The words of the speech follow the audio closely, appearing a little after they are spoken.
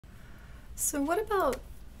So what about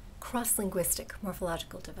cross-linguistic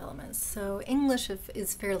morphological developments? So English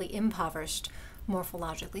is fairly impoverished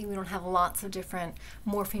morphologically. We don't have lots of different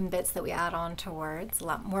morpheme bits that we add on to words. A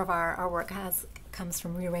lot more of our work comes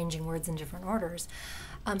from rearranging words in different orders.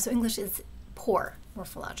 So English is poor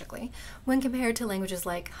morphologically when compared to languages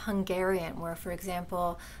like Hungarian, where, for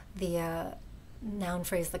example, the noun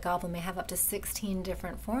phrase the goblin may have up to 16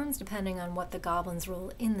 different forms depending on what the goblin's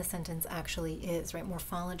role in the sentence actually is, right?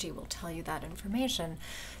 Morphology will tell you that information.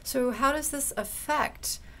 So how does this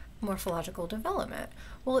affect morphological development?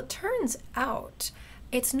 Well, it turns out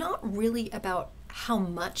it's not really about how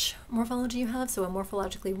much morphology you have. So a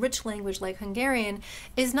morphologically rich language like Hungarian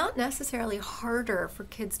is not necessarily harder for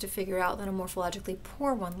kids to figure out than a morphologically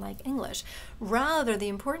poor one like English. Rather, the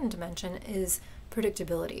important dimension is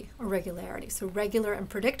predictability or regularity. So regular and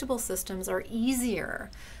predictable systems are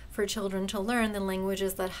easier for children to learn than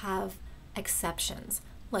languages that have exceptions,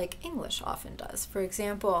 like English often does. For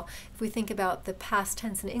example, if we think about the past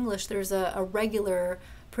tense in English, there's a regular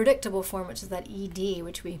predictable form, which is that ed,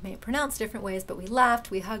 which we may pronounce different ways, but we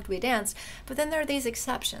laughed, we hugged, we danced. But then there are these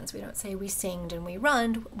exceptions. We don't say we singed and we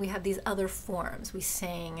runned. We have these other forms. We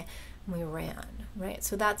sang, we ran, right?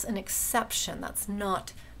 So that's an exception. That's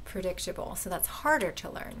not predictable. So that's harder to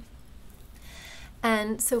learn.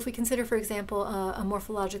 And so if we consider, for example, a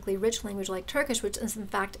morphologically rich language like Turkish, which is in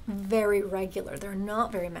fact very regular, there are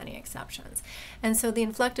not very many exceptions. And so the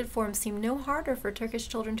inflected forms seem no harder for Turkish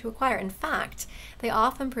children to acquire. In fact, they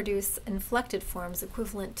often produce inflected forms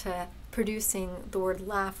equivalent to producing the word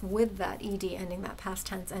laugh with that ed ending, that past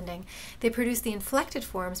tense ending. They produce the inflected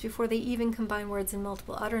forms before they even combine words in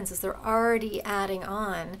multiple utterances. They're already adding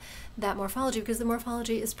on that morphology because the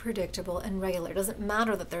morphology is predictable and regular. It doesn't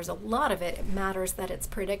matter that there's a lot of it. It matters that it's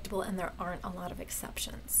predictable and there aren't a lot of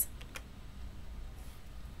exceptions.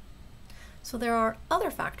 So there are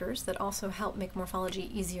other factors that also help make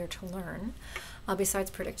morphology easier to learn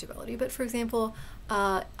besides predictability. But for example,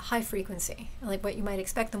 high frequency. Like what you might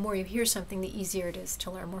expect, the more you hear something, the easier it is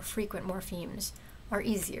to learn. More frequent morphemes are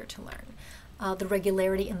easier to learn. The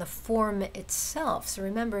regularity in the form itself. So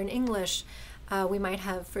remember, in English, we might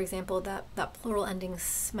have, for example, that plural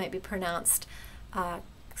endings might be pronounced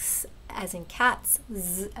as in cats,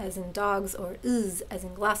 z as in dogs, or z as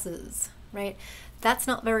in glasses, right? That's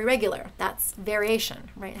not very regular. That's variation,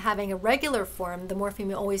 right? Having a regular form, the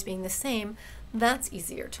morpheme always being the same, that's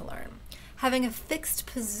easier to learn. Having a fixed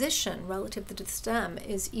position relative to the stem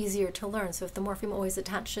is easier to learn. So if the morpheme always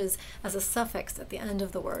attaches as a suffix at the end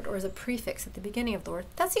of the word or as a prefix at the beginning of the word,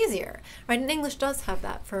 that's easier, right? And English does have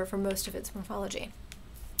that for most of its morphology.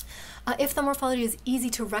 If the morphology is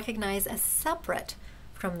easy to recognize as separate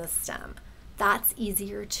from the stem, that's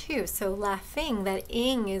easier too. So laughing, that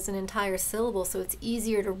ing is an entire syllable, so it's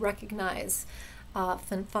easier to recognize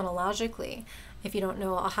phonologically. If you don't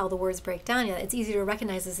know how the words break down yet, it's easier to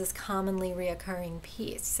recognize as this commonly reoccurring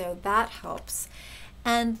piece. So that helps.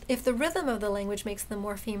 And if the rhythm of the language makes the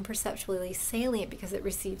morpheme perceptually salient because it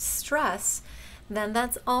receives stress, then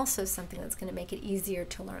that's also something that's going to make it easier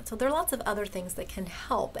to learn. So there are lots of other things that can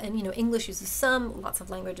help. And English uses some, lots of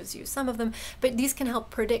languages use some of them, but these can help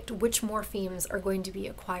predict which morphemes are going to be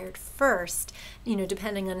acquired first,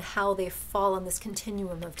 depending on how they fall on this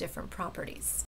continuum of different properties.